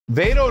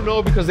They don't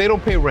know because they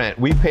don't pay rent.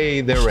 We pay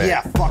their rent.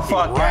 Yeah, fuck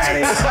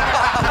right.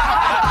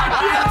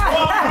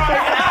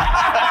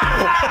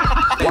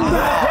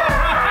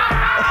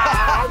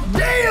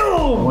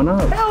 Damn! Went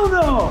up. Hell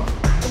no!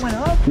 It went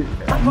up?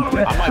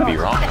 I might be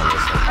wrong on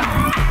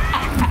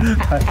this one.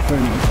 That's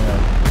pretty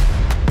bad.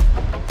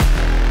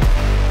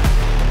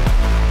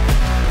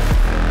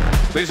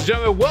 Ladies and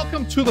gentlemen,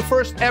 welcome to the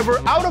first ever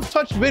Out of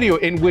Touch video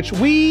in which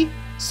we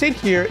sit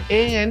here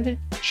and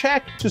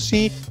check to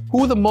see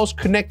who the most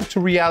connected to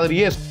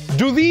reality is.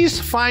 Do these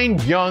fine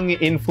young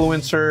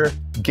influencer,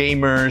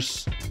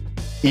 gamers,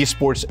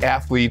 esports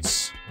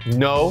athletes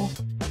know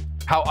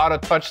how out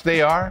of touch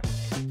they are?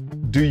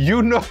 Do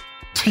you know?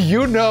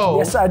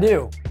 Yes, I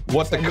do.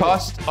 What the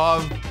cost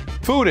of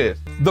food is?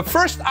 The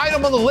first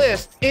item on the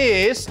list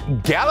is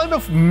gallon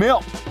of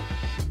milk.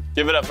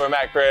 Give it up for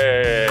Matt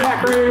Craig.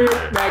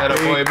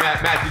 Attaboy,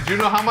 Matt, did you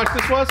know how much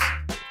this was?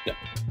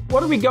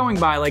 What are we going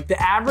by? Like the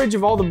average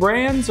of all the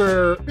brands,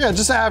 or? Yeah,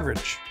 just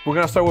average. We're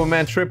gonna start with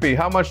Man Trippy.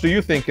 How much do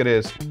you think it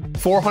is?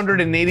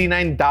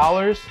 $489?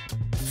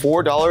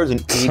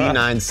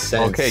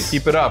 $4.89. Okay,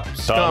 keep it up.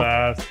 Stump.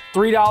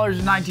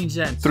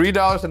 $3.19. $3.19.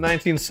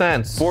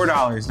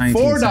 $4.19.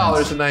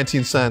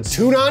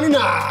 $4.19.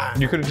 $2.99.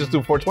 You couldn't just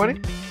do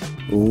 $4.20?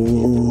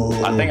 Ooh.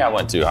 I think I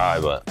went too high,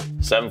 but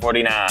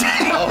 $7.49.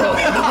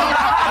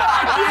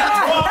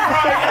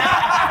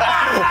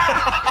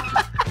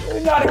 We're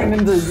not even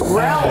in the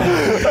realm.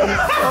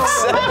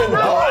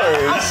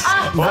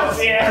 $7. What's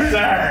the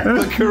answer?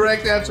 The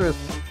correct answer is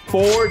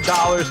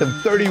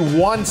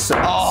 $4.31.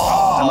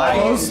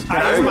 I used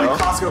I use my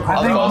Costco card.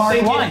 I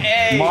think Mark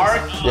won.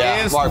 Mark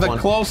Yeah, is Mark the won.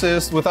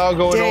 closest without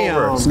going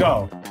over. Let's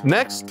go.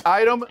 Next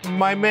item,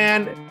 my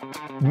man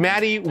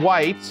Matty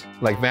White,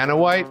 like Vanna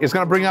White, is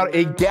gonna bring out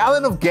a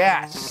gallon of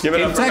gas. Give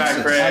it up for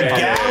Matt Craig.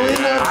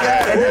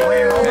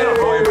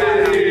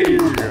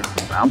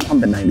 I'm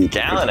pumping 93.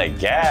 Gallon of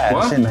gas.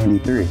 I said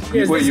 93.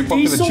 Yeah, is Wait, this you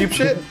pumping the diesel? cheap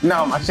shit?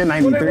 No, I said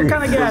 93. What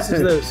kind of gas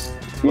is this?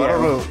 Yeah, I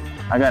don't know.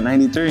 I got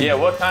 93. Yeah,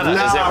 what kind of, is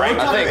it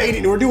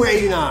right? We're doing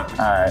 89. All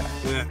right.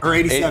 Yeah, or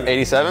 87.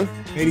 87?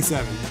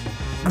 87.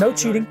 No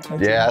cheating.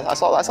 Yeah, I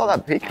saw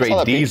that peak.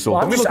 Straight diesel.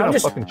 Well, Let me look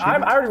at fucking cheap. I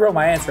already wrote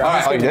my answer. I'm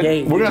just All gonna right,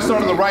 gauge. we're gonna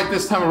start on the right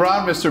this time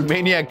around, Mr.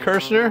 Maniac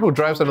Kirshner, who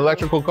drives an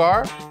electrical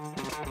car.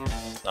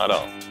 I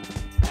don't.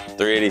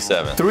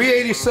 387.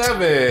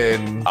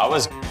 387. I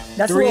was.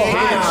 That's a little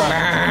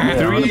high.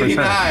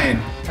 389.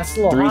 That's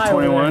a little high.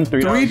 321.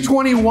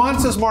 321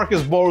 says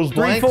Marcus Boros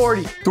Blank.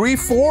 340.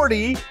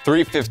 340.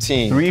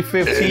 315.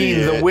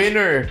 315. The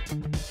winner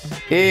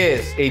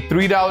is a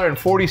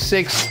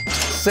 $3.46.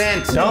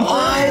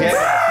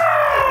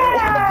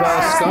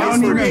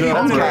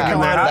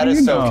 That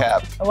is so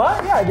capped.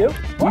 What? Yeah, I do. You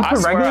I put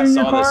swear regular I in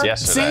your saw this car?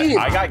 yesterday. See?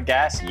 I got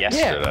gas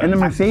yesterday. In the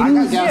Mercedes? I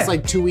got gas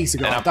like 2 weeks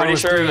ago. And I I'm thought pretty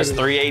sure it was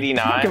 380.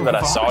 389, but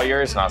I saw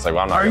yours and I was like,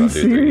 well, I'm not Are going you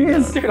to do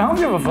 389. serious? Dude, I don't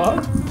give a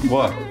fuck.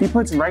 What? He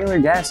puts regular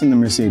gas in the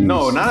Mercedes.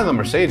 No, not in the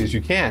Mercedes.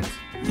 You can't.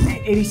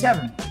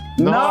 87.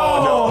 No.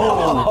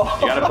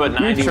 You got to put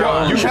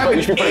 91. You have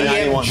an should put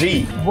 91.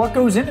 AMG. What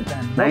goes in it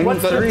then?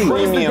 What's the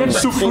Supreme.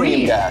 difference?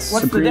 Premium gas.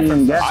 What's the Premium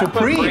difference? gas. I put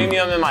Supreme.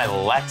 premium in my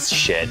Lex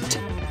shit.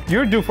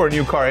 You're due for a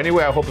new car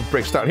anyway. I hope it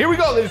breaks down. Here we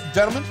go, ladies and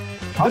gentlemen.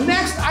 The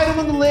next item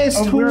on the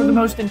list. We're the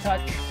most in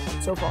touch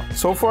so far.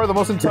 So far, the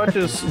most in touch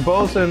is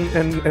Bose and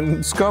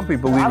Scumpy,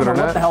 believe I it don't or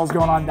know what not. the hell's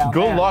going on down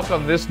there. Good luck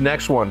on this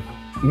next one.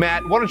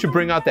 Matt, why don't you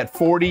bring out that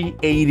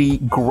 4080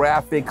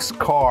 graphics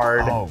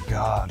card? Oh,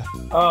 God.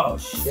 Oh,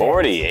 shit.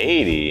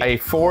 4080. A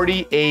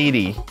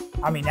 4080.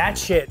 I mean, that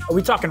shit. Are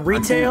we talking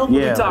retail? What are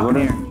Yeah, we talking what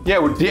here?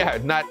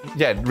 Retail,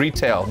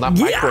 not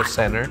Yeah. Micro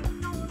Center.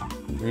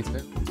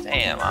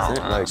 Damn, I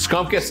don't know.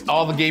 Scump gets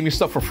all the gaming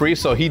stuff for free,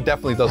 so he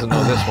definitely doesn't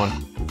know this one.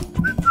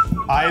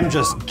 I am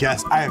just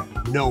guessing. I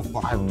have no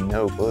fucking. I have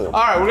no clue. All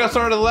right, we're gonna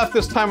start on the left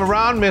this time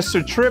around.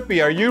 Mr.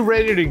 Trippy, are you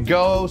ready to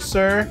go,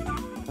 sir?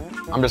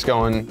 I'm just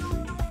going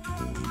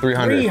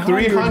 300.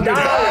 $300. Damn.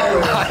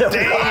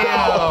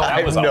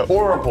 That was a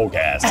horrible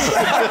guess.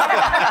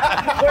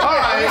 All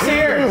right,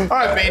 here. All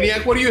right,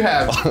 Maniac, what do you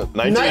have?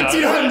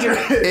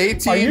 1900.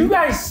 18. Are you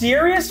guys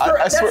serious? I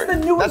That's swear, the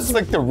newest. that's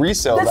like the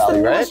resale That's the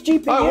value, right? newest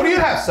GPU. All right, what do you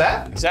have,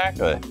 Seth?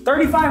 Exactly.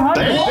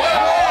 3,500.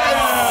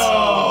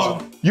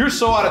 Oh, you're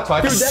so out of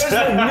touch. Dude,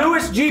 that is the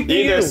newest GPU.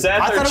 Either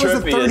Seth I or thought it was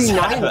a Trippy is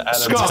 39. out of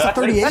Scott, touch. That's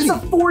a 3080.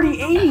 That's a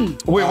 4080.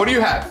 Wait, what do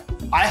you have?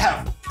 I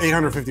have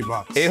 850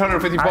 bucks.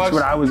 850 That's bucks?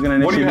 what I was going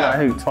to What do you initially do.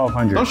 I have? think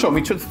 1,200. Don't show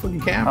me to the fucking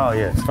camera. Oh,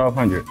 yeah,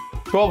 1,200.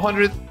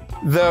 1,200.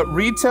 The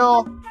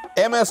retail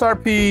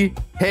MSRP,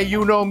 hey,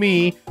 you know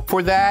me,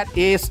 for that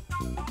is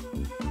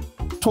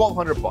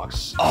 1,200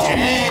 bucks. Oh.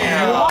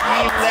 Damn.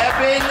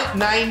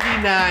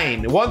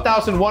 $1,199.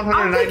 $1,199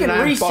 I'm thinking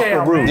bucks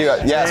resale, a room.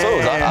 Yeah, so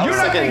I You're was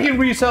not thinking. thinking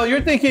resale.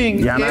 You're thinking.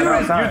 Yeah, man,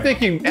 you're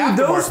thinking. Dude,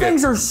 those aftermarket.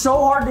 things are so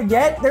hard to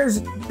get.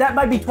 That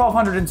might be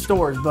 1,200 in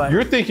stores, but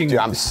You're thinking. Dude,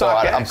 I'm so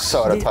out of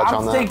touch I'm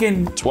on that.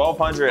 thinking,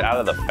 1,200 out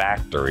of the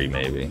factory,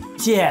 maybe.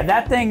 yeah,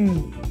 that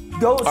thing.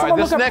 Go. Someone,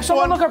 this look, up, next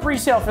someone one- look up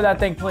resale for that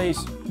thing, please.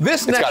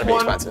 This It's next gotta be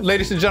one, expensive.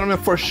 ladies and gentlemen,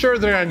 for sure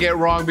they're gonna get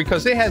wrong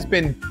because it has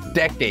been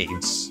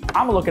decades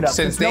I'm gonna look it up.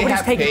 since they nobody's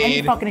have taking any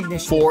paid fucking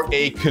ignition. for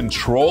a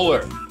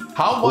controller.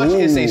 How much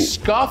is a Ooh.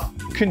 SCUF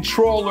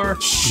controller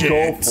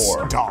go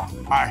for? Dog,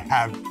 I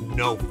have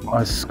no fucking.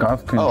 A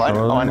scuff Oh, controller. I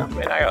know. I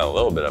mean, I got a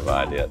little bit of an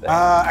idea there.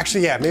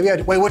 Actually, yeah, maybe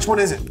wait, which one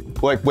is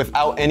it? Like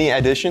without any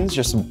additions,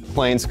 just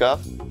plain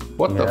scuff.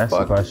 What Yeah, the that's the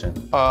fuck? question.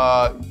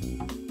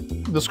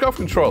 The SCUF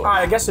controller. All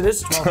right, I guess it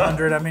is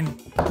 1200. I mean,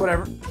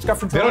 whatever. Scuff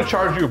They controller. don't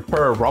charge you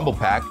per rumble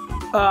pack,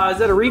 Is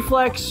that a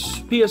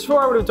Reflex PS4?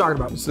 What are we talking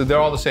about? so they're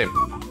all the same.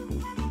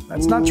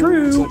 That's not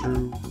true.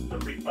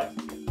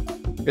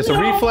 It's a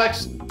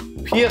Reflex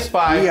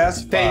PS5.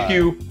 PS5. Thank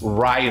you,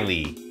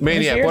 Riley.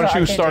 Maniac, yours? why don't I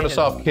you can't start take us it.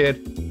 off,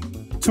 kid?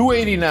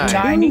 $289.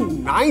 90.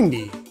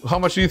 90. How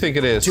much do you think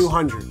it is?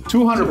 200.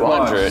 200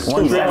 bucks. 100.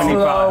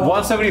 175.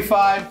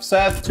 175,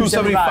 Seth.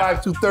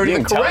 275, 230. You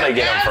The can tell they correct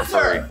get 'em for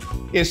answer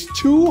is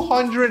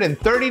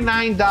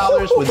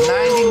 $239 with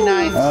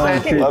 99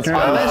 cents. Let's go.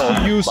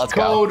 Unless you use Let's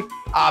go. code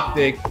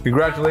OpTic.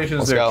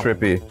 Congratulations there, go.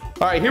 Trippy.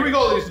 All right, here we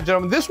go, ladies and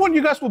gentlemen. This one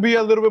you guys will be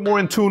a little bit more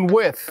in tune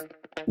with.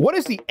 What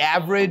is the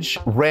average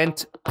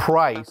rent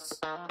price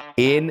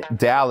in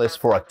Dallas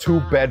for a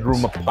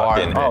 2-bedroom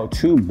apartment? Oh,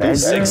 2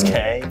 bedrooms.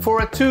 6K.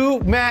 For a 2,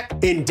 Matt.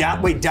 Wait,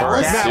 Dallas?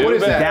 Matt, what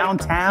is that?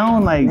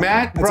 Downtown? Like,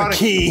 Matt That's brought a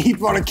key. He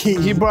brought a key.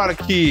 He brought a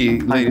key.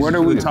 like ladies what are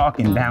and we gentlemen.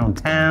 talking?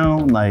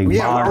 Downtown? Like,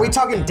 Yeah, bar? are we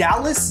talking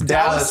Dallas?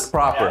 Dallas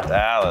proper.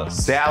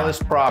 Dallas. Dallas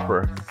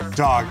proper.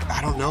 Dog,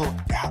 I don't know.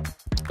 Yeah,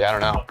 Yeah, I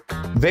don't know.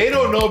 They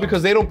don't know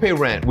because they don't pay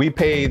rent. We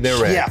pay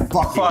their rent. yeah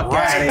fuck Fuck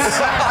right.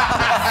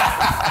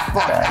 outta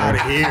Fuck out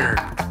of here.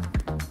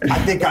 I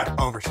think I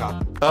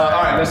overshot. All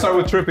right, let's start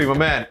with Trippy, my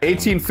man.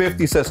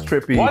 1850 says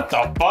Trippy. What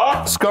the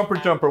fuck? Scumper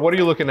Jumper, what are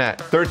you looking at?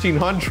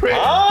 1300?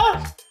 Huh?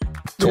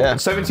 Yeah.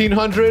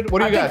 1700? What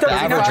do you got? think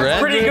Average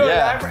rent? Pretty good.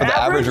 Yeah, for the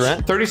average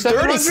rent.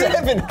 3700?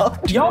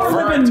 3,700. Y'all are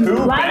living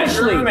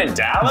lavishly. Bedroom in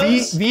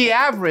Dallas? The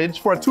average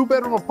for a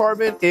 2-bedroom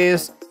apartment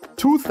is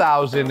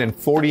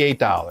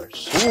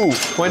 $2,048. Ooh.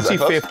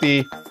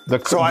 2050.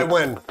 So I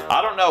win.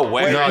 I don't know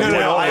when. Wait, no, you no, went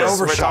no, over I this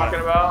we're overshot.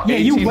 talking about. Yeah,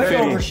 you way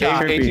 1850.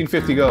 overshot.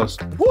 1850 goes.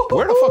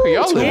 Where the fuck are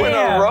y'all living?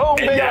 Yeah. row,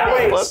 In baby.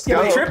 Dallas. Let's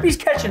Yo, go. Trippy's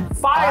catching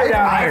fire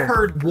down I've here.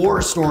 heard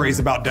war stories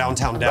about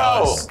downtown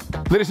Dallas.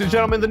 Ladies and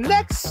gentlemen, the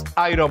next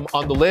item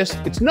on the list,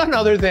 it's none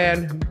other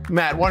than,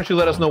 Matt, why don't you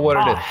let us know what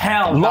it Oh, is?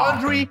 hell no.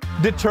 Laundry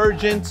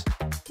detergent.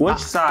 Which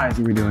size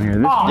are we doing here?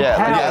 This Oh, Yeah,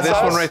 hell Yeah, this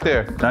no. one right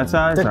there. that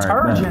size? All right,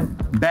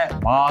 Detergent. bet.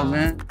 Balls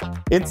in.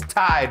 It's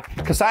tied,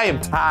 because I am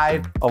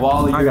tied of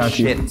all of I your got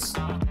you. shits.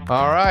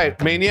 All right,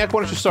 Maniac,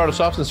 why don't you start us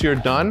off since you're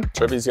done?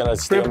 Trippy's gonna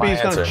steal my Trippy's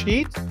answer. gonna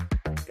cheat.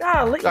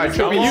 Golly, All right,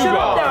 Trippy, you shut go.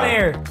 up down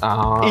here.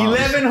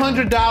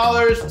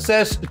 $1,100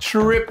 says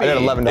Trippy. I got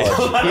 $11.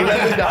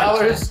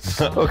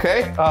 $11.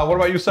 Okay. What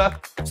about you, Seth?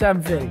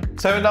 750.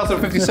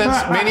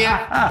 $7.50.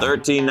 Maniac.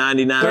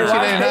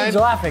 $13.99. Who's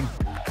laughing?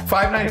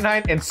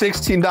 $5.99 and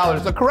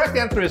 $16. The correct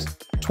answer is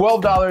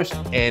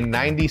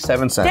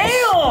 $12.97.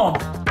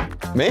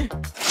 Damn! Me?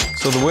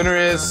 So the winner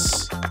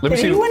is. Let me Did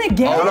see. he win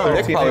again? Oh, no,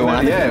 Nick probably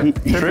won. Yeah,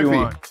 Trippy Trippy.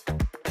 won.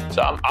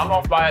 So I'm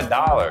off by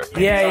 $1.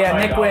 Yeah,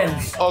 Nick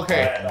wins.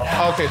 Okay,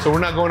 so we're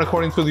not going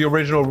according to the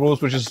original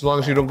rules, which is as long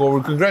as you don't go over.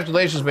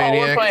 Congratulations, Oh, we're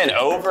Maniac. playing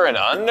over and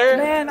under?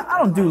 Man, I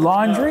don't do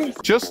laundry.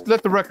 Just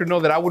let the record know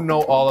that I would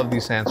know all of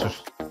these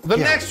answers. The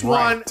next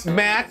one,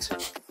 Matt,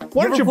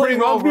 why don't ever you play bring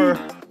rugby? over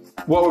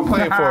what we're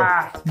playing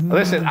for?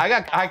 Listen, I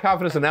got high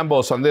confidence in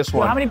Embos on this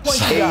one. How many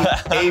points you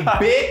got? A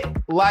bit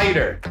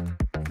lighter.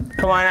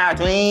 Come on out,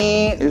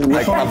 tween.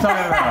 That's what I'm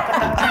talking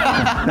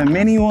about. The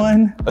mini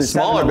one. The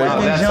smaller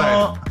 7-Eleven big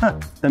one.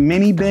 jump, the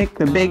mini big,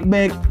 the big.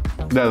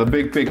 No, the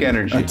big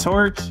energy. A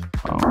torch.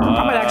 Oh,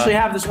 I might actually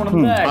have this one in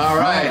the bag. All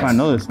right. I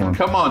know this one.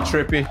 Come on,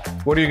 Trippy.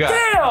 What do you got?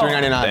 Damn!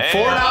 $3.99.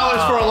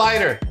 $4 for a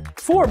lighter.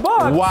 $4.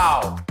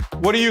 Wow.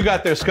 What do you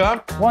got there, Scum?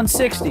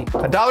 160.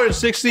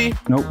 $1.60.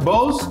 Nope.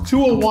 Bose,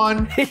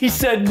 201. He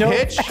said no.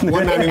 Hitch,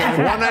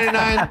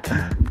 $1.99.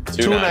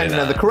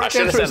 $2.99. The correct I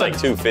should have answer said is like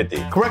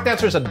 $2.50. correct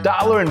answer is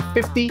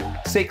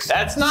 $1.56.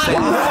 That's not.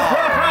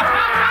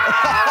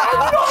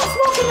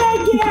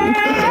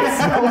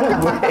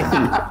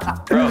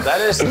 Bro,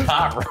 that is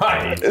not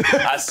right.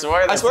 I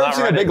swear I that's swear I've not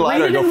seen a right. big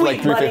lighter Read it go in for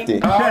like week, buddy.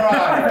 $3.50. All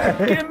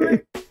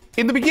right.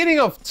 In the beginning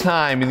of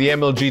time in the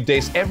MLG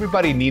days,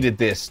 everybody needed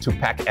this to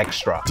pack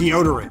extra.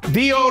 Deodorant.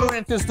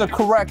 Deodorant is the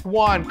correct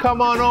one.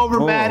 Come on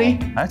over, Oh, Matty.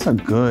 That's a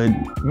good.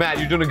 Matt,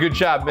 you're doing a good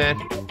job, man.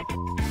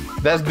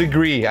 That's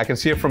degree. I can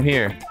see it from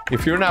here.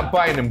 If you're not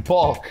buying in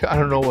bulk, I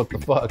don't know what the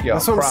fuck, y'all.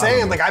 That's what I'm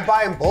saying. Like, I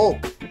buy in bulk.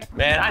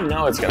 Man, I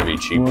know it's gonna be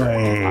cheaper.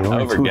 Wait, I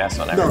wait, overguess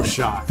on No everything.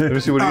 shot. Let me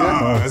see what you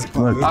got. That's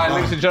close. All right,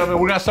 ladies and gentlemen,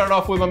 we're gonna start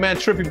off with my man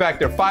Trippy back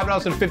there.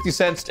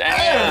 $5.50.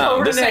 Damn,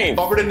 Over to this ain't,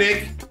 Over to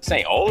Nick. this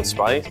ain't Old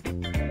Spice.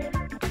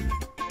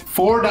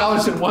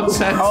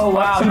 $4.01. Oh,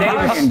 wow.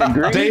 Davis.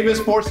 Degree. Davis,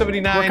 We're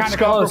 $4.79. kinda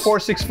Scumper, close.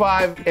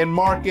 $4.65. And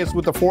Marcus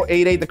with the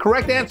 $4.88. The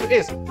correct answer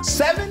is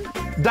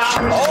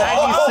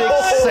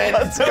 $7.96.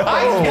 let's go.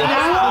 I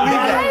cannot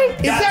believe that.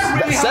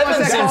 that really how much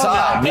Seven that seems costs?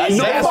 high.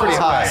 That's pretty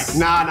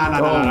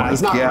high. No.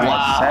 It's not God. right.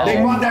 Wow. They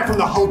bought that from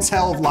the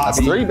hotel lobby. That's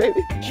 3,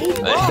 baby.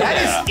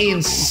 That is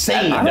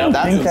insane.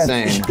 That's think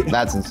that's- insane.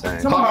 That's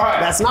insane. All right.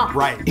 That's not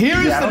right. Here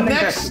is Yeah, I the don't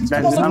think next.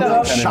 that's I'm not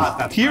not that shot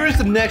that. Here is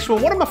the next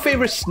one. One of my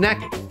favorite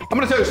snack. I'm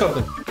gonna tell you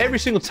something. Every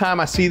single time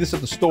I see this at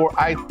the store,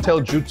 I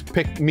tell Jude to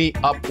pick me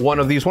up one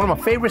of these. One of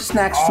my favorite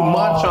snacks to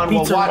munch on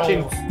while pizza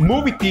watching rolls.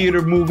 movie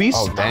theater movies.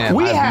 Oh, damn.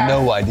 We I have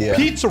no idea.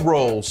 Pizza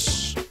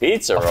rolls.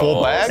 Pizza rolls.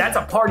 full bag? That's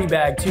a party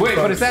bag too. Wait,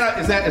 but is that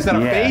a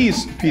Yeah.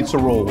 Phase pizza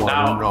roll one?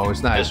 No. No,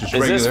 it's not. It's Is just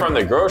regular. this from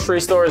the grocery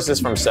store? Is this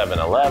from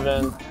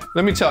 7-Eleven?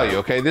 Let me tell you,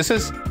 okay? This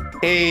is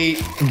a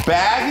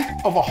bag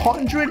of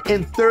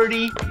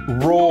 130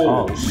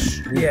 rolls.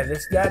 Yeah,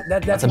 that's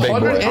a big boy.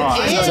 108.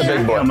 That's a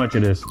big boy. How much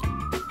it is?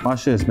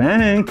 Watch this,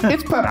 bang.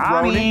 It's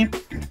pepperoni.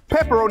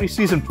 Pepperoni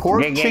seasoned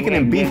pork, Yeah, chicken,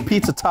 and beef yeah.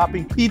 pizza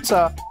topping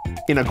pizza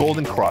in a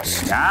golden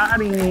crust.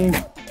 Got him.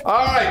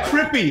 All right,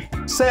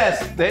 Trippy says,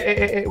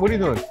 hey, what are you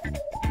doing?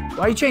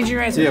 Why are you changing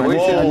your answer? Yeah, what do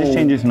you I say? just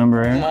changed this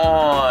number. Come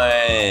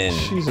on.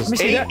 Jesus. me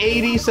see that.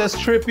 880 says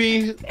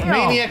Trippy. Damn.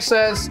 Maniac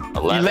says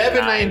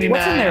 $11.99.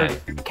 What's in there?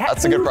 Cat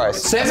That's a good food?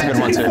 price. That's a good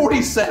one, too.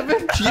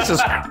 $17.47?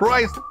 Jesus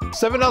Christ.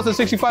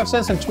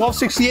 $7.65 and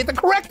 $12.68. The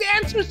correct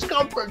answer,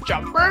 Scumper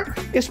Jumper,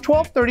 is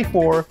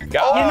 $12.34. You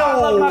know I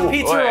love my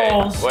pizza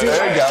rolls. Wait,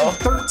 There you go.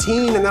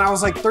 13, and then I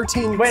was like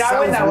 13. Wait, I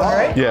win that one,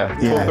 right? Yeah,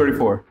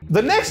 $12.34.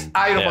 The next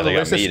item Yeah, on the they got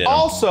list is meat in 'em.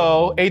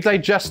 also a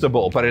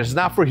digestible, but it is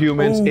not for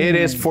humans. It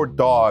is for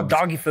dogs.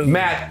 Doggy food.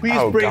 Matt, please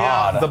Oh, bring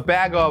God. out the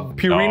bag of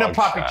Purina Dog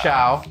Poppy chow.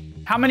 Chow.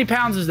 How many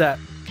pounds is that?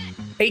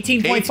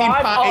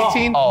 18.5?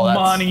 18. Oh, that's-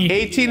 money.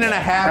 18 and a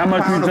half How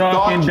much pound we of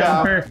talking, dog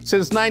chow Jumper?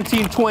 since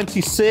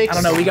 1926. I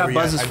don't know. We got Yeah,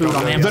 Buzz's I food don't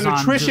on know. Amazon. The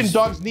nutrition Just-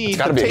 dogs need. It's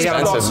gotta the be taste of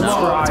dogs expensive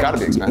now. love. It's gotta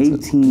be expensive.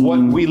 18. What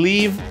we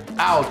leave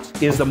out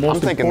is the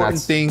most thinking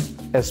important that's- thing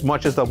as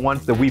much as the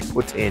ones that we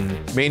put in.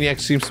 Maniac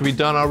seems to be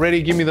done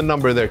already. Give me the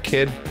number there,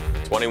 kid.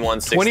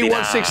 21.69.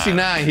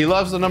 21.69. He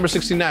loves the number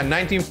 69.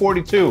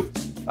 1942.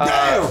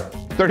 Damn.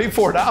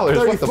 $34.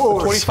 What the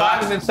 34.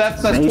 25 and then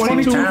that's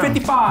 22.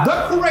 22.55.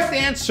 The correct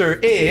answer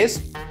is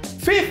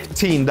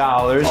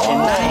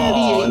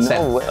 $15.98.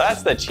 No way.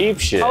 That's the cheap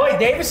shit. Oh wait,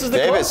 Davis is the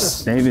Davis.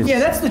 closest. Davis. Yeah,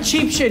 that's the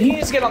cheap shit. He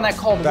needs to get on that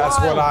call. That's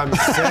what I'm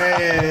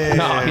saying.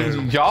 No,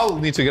 y'all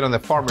need to get on the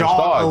farmer's Dog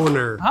dog.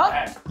 owner.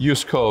 Huh?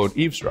 Use code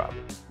eavesdrop.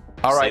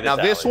 All right, Say now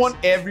the this salads.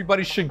 one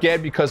everybody should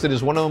get because it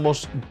is one of the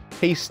most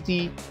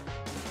tasty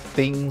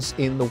things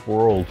in the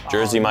world.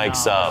 Jersey Mike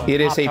sub.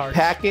 It is a Pop-Tarts.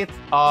 packet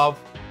of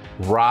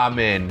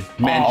ramen,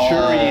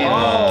 Manchurian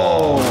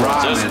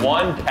ramen. Just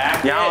one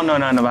packet. Y'all don't know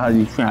nothing about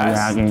these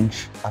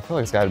games. I feel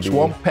like it's gotta be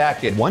One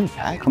packet. one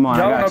pack. Come on,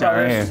 Y'all I got know y'all about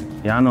right this? here.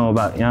 Y'all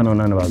know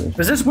nothing about this.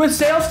 Is this with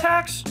sales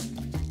tax?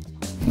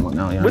 Come on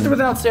now, y'all. With or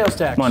without sales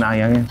tax? Come on now,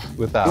 y'all.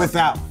 Without.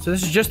 Without. So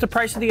this is just the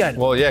price of the item.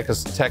 Well, yeah,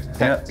 because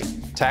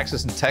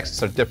taxes in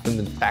Texas are different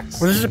than tax.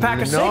 Was this a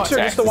pack of six or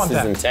just the one Texas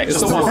pack? and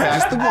Texas. It's the one pack.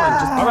 Just the one.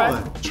 Just the All right.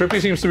 one. Trippy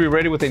seems to be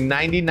ready with a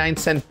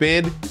 99-cent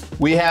bid.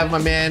 We have my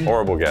man,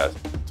 Horrible guess.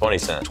 20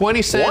 cents.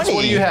 20 cents.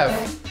 What do you have?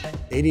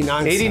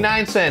 89 cents.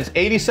 89 cents,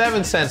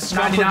 87 cents.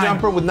 Scumper 99.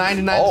 Jumper with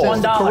 99 Oh,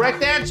 cents. The $1.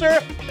 correct answer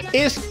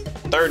is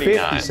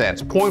 39. 50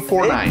 cents,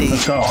 0.49.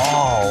 Let's go.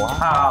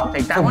 I'll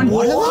take that one.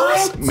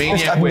 What?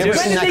 Maniac I've wins. never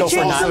seen that go for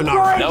Also 9. not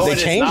right. No, They it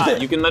is changed not. it.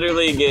 You can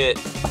literally get.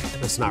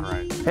 That's not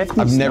right. 50,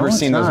 I've never no,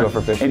 seen it's those not. go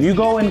for 50. If you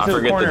go into the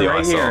forget the corner deal I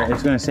right saw. here,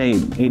 it's gonna say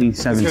 87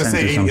 It's gonna cents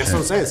say or 80. something. That's what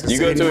I'm saying. It's gonna You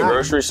say go to a 89.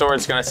 grocery store,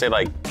 it's gonna say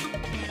like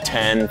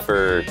 10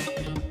 for.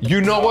 You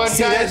know what,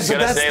 See, guys? that's- It's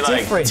gonna that's say like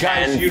different.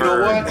 10 Guys, you for.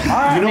 know what?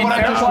 right, You know what?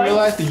 I fair just play.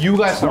 realized that you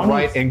guys are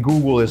right and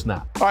Google is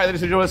not. All right,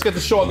 ladies and gentlemen, let's get the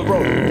show on the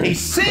road. A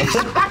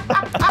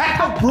 6-pack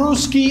of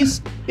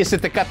brewskis. Is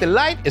it Tecate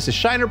Light? Is it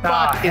Shiner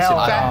Bock? Is it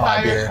hell Fat no.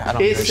 Tire? Beer. I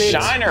don't Is it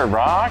Shiner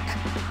Rock.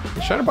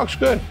 Shiner Bock's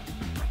good.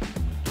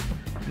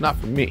 Not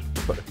for me,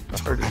 but I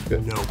heard it's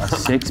good. No.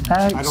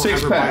 6-pack I don't Six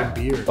ever buy pack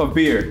beer. of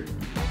beer.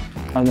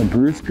 on the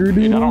brewster, dude.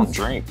 Dude, I don't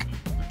drink.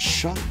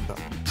 Shut up.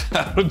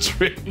 I don't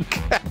drink.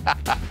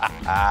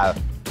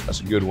 That's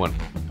a good one.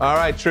 All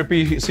right,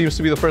 Trippy seems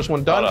to be the first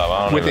one done Hold up,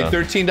 I don't with a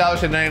even-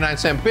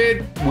 $13.99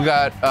 bid. We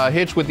got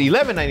Hitch with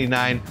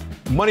 $11.99.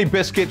 Money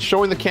Biscuit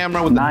showing the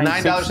camera with the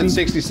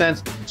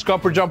 $9.60.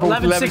 Scumper Jumper with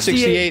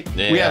 $11.68.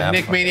 Yeah. We have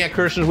Nick Maniac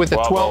Kirsten with the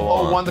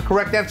 $12.01. The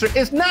correct answer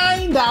is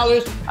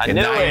 $9.98. I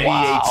knew it.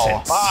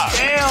 Wow.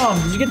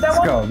 Damn, did you get that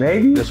one? Go,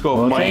 baby. Let's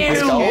go, Money Damn.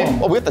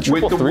 Biscuit. Oh, we got the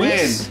triple with the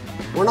threes. win.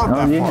 We're not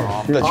that far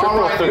off. The All triple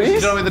right, ladies and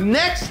threes. gentlemen, the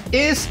next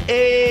is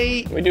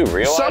a. We do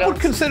real Some would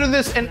items? consider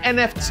this an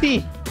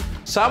NFT.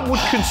 Some would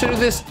consider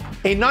this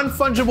a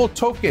non-fungible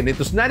token. It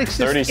does not 30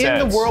 exist in the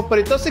cents. world, but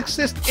it does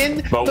exist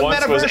in But the once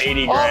metaverse was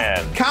 80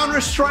 grand. of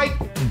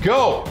Counter-Strike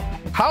Go.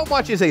 How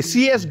much is a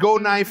CS:GO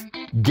knife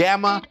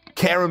Gamma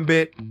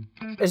Karambit?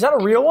 Is that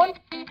a real one?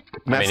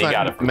 Matt's he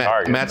got it from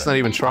Target, Matt's but- not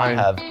even trying.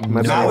 I have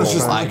Matt's I not was even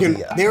just trying.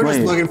 looking. They were just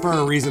Wait. looking for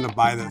a reason to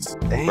buy this.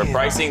 For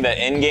pricing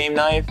the in-game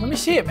knife. Let me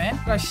see it, man.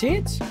 Can I see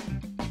it?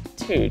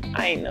 Dude,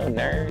 I ain't no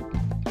nerd.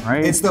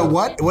 Right? It's the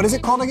what? What is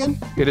it called again?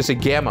 It is a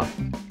Gamma.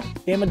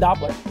 Gamma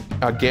Doppler.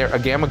 A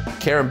Gamma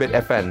Karambit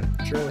FN.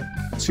 Surely.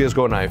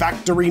 CS:GO knife.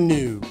 Factory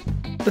new.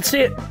 Let's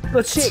see it.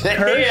 Let's see it.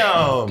 Kurt.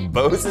 Damn,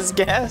 Bose's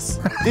guess.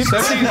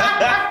 70,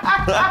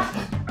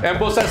 and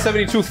Bo says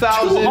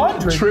 72,000.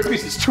 200. Trippy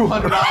says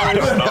 $200.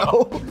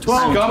 No.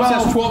 Scum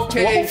says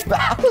 12K.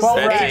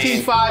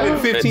 18,500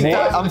 and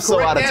 15,000. I'm so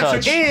out of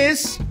touch. The correct answer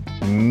is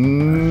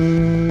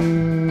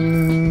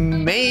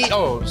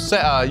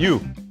you.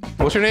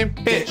 What's your name?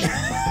 Hitch.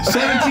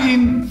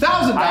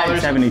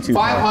 $17,000. 72.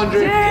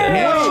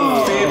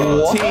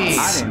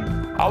 515.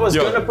 I was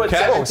gonna put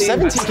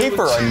 17K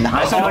for a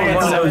nice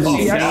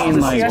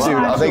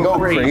Dude, they go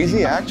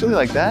crazy actually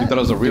like that? You thought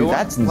it was a real one?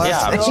 That's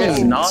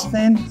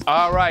nothing.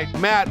 All right,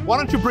 Matt, why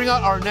don't you bring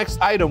out our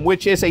next item,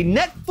 which is a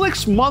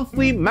Netflix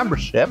monthly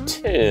membership.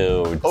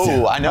 Dude.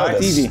 Oh, I know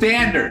this.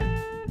 Standard.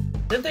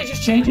 Didn't they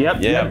just change it? Yep,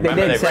 Yeah, yep, they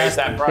remember did, they raised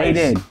Seth. that price? They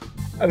did.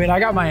 I mean, I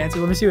got my answer.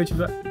 Let me see what you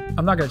got.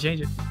 I'm not gonna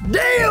change it.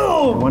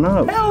 Damn! Went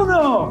up. Hell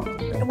no!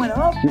 It went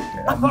up?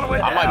 I thought it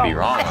went down. I might be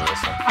wrong on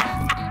this one.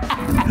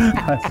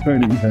 I swear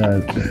to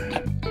God.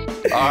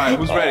 All right,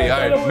 who's ready? All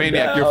right,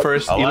 Maniac, you're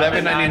first.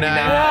 $11.99.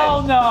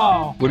 Hell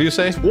no! What do you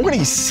say?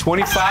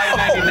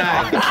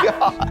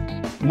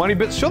 $25.99. Money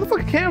Biscuit. Show the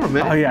fucking camera,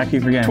 man. Oh yeah, I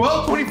keep forgetting.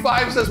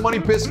 $12.25 says Money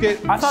Biscuit.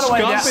 I thought it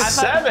went down.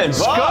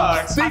 $7.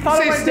 I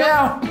thought it went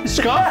down.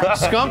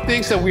 Scum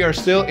thinks that we are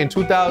still in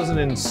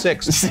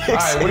 2006. All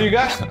right, what do you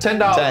got?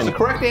 $10. 10. The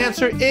correct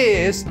answer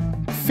is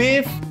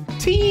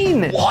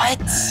 15. What?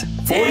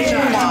 Damn.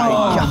 Oh my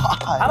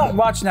God. I don't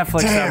watch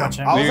Netflix that much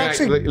I anymore. was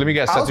actually- Let me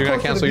guess, I Seth, was you're gonna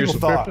closer cancel than your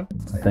people thought.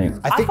 subscription? I think.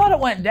 I thought it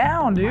went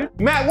down, dude.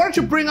 Matt, why don't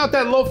you bring out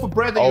that loaf of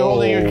bread that you're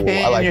holding in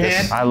your, I like in your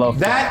this. hand? I love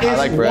that. I Is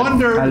like bread.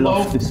 Wonder I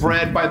love Loaf this.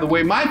 bread, by the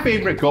way. My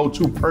favorite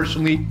go-to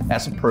personally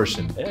as a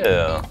person.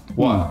 Ew.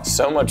 What?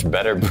 So much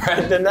better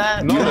bread than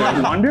that. No, You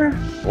like Wonder?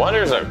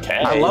 Wonder's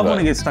okay. I love when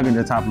it gets stuck in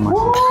the top of my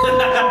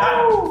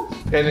throat.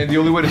 And then the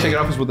only way to take it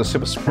off is with a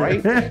sip of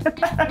Sprite.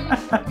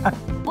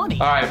 Money.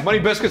 All right, Money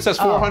Biscuit says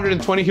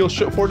 420. He'll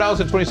show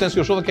 $4.20.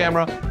 He'll show the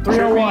camera.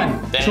 301.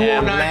 209,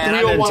 Damn, man,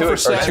 I did 301 two- for or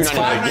Seth,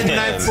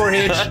 299 $5.99 for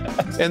Hitch,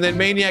 and then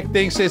Maniac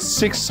thinks it's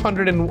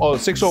 601.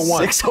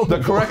 601. The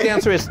correct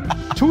answer is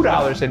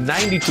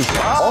 $2.92.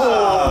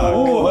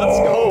 Oh, let's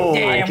go.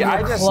 Damn,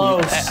 we're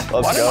close.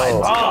 Let's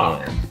go.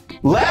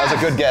 That was a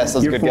good guess. That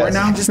was a You're good four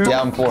guess. now?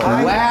 Yeah, I'm 4.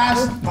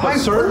 Last, but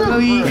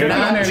certainly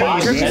not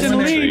Trippy's in the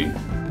least,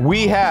 lead.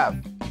 we have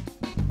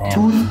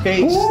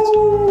toothpaste.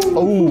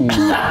 Ooh.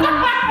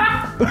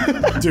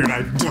 Dude,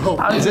 I don't.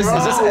 Is this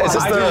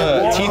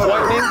the teeth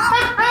whitening?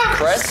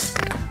 Crest?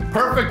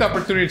 Perfect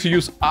opportunity to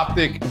use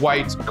OpTic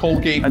White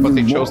Colgate, but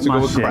they chose to go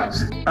with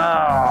Crest.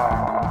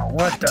 Oh,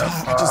 what the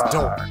I just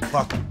don't.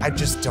 Fuck. I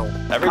just don't.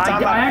 Every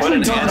time I I put actually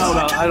an don't know,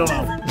 answer. though. I don't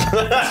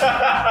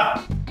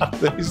know.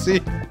 Let me see.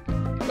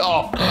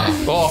 Oh.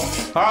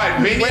 All right,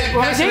 Maniac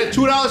what has is it it? at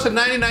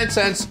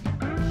 $2.99.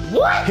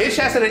 What? Hitch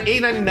has it at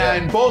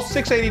 $8.99. Both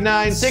 $6.89.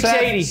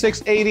 $6.80.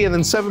 $6.80, and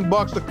then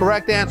 $7. The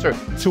correct answer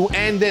to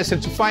end this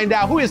and to find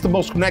out who is the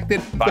most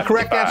connected. The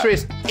correct answer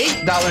is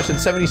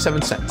 $8.77.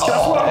 That's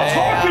what I'm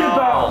talking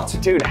about.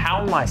 Dude,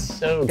 how am I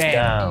so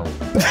down?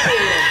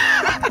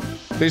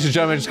 Ladies and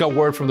gentlemen, I just got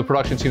word from the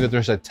production team that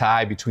there's a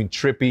tie between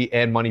Trippy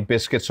and Money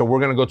Biscuit, so we're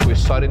gonna go to a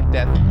sudden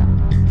death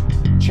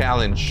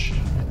challenge.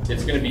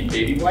 It's gonna be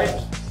baby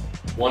wipes,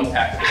 1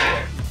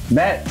 pack.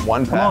 Bet.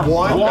 One pack.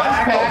 One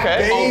pack,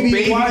 okay.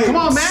 baby. wipes. Come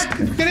on, Matt.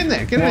 Get in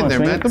there. Get in there,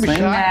 man. Don't be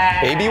shy.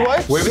 Baby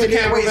wipes? Wave at the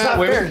camera, wait, it's Matt. not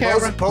Wave at fair. the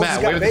camera. Both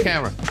Matt, got wave at the baby.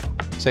 camera.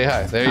 Say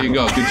hi. There you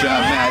go. Good job,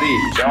 Matty.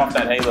 Show off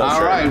that Halo All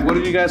shirt. right, what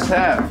do you guys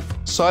have?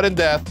 Sudden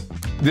death.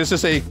 This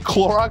is a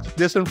Clorox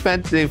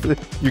disinfectant.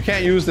 You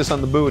can't use this on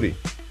the booty.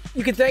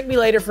 You can thank me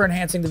later for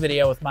enhancing the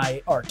video with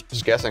my art.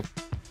 Just guessing.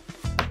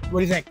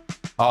 What do you think?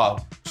 Oh,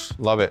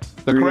 love it.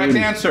 The correct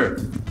answer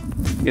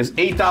is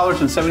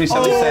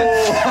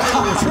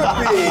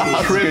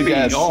 $8.77. Good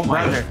guess. Oh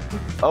my.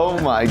 Oh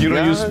my God. You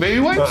don't use baby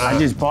wipes? I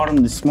just bought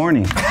them this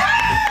morning.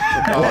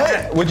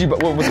 What? What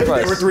was the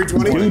price? They were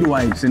 $3.20. Dude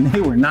wipes, and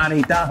they were not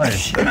 $8.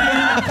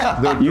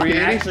 The You can 380?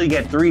 actually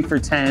get 3 for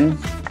 10.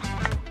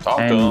 Talk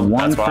to And him.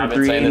 one That's why for I've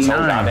been saying this whole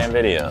 $3.89. goddamn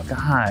video.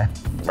 God.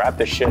 Wrap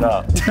this shit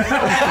up.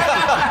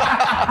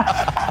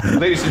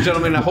 Ladies and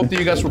gentlemen, I hope that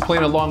you guys were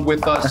playing along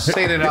with us,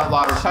 saying it out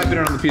loud or typing it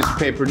on the piece of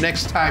paper.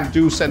 Next time,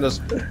 do send us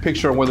a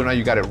picture on whether or not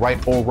you got it right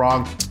or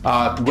wrong.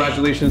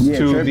 Congratulations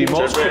to the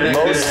most connected,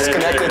 Most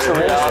connected to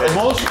reality.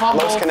 most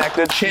humble Most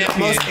connected. champion.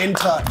 Most in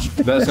touch.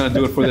 That's going to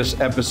do it for this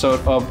episode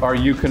of Are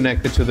You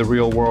Connected to the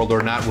Real World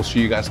or Not? We'll see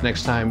you guys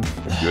next time.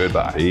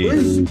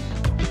 Goodbye.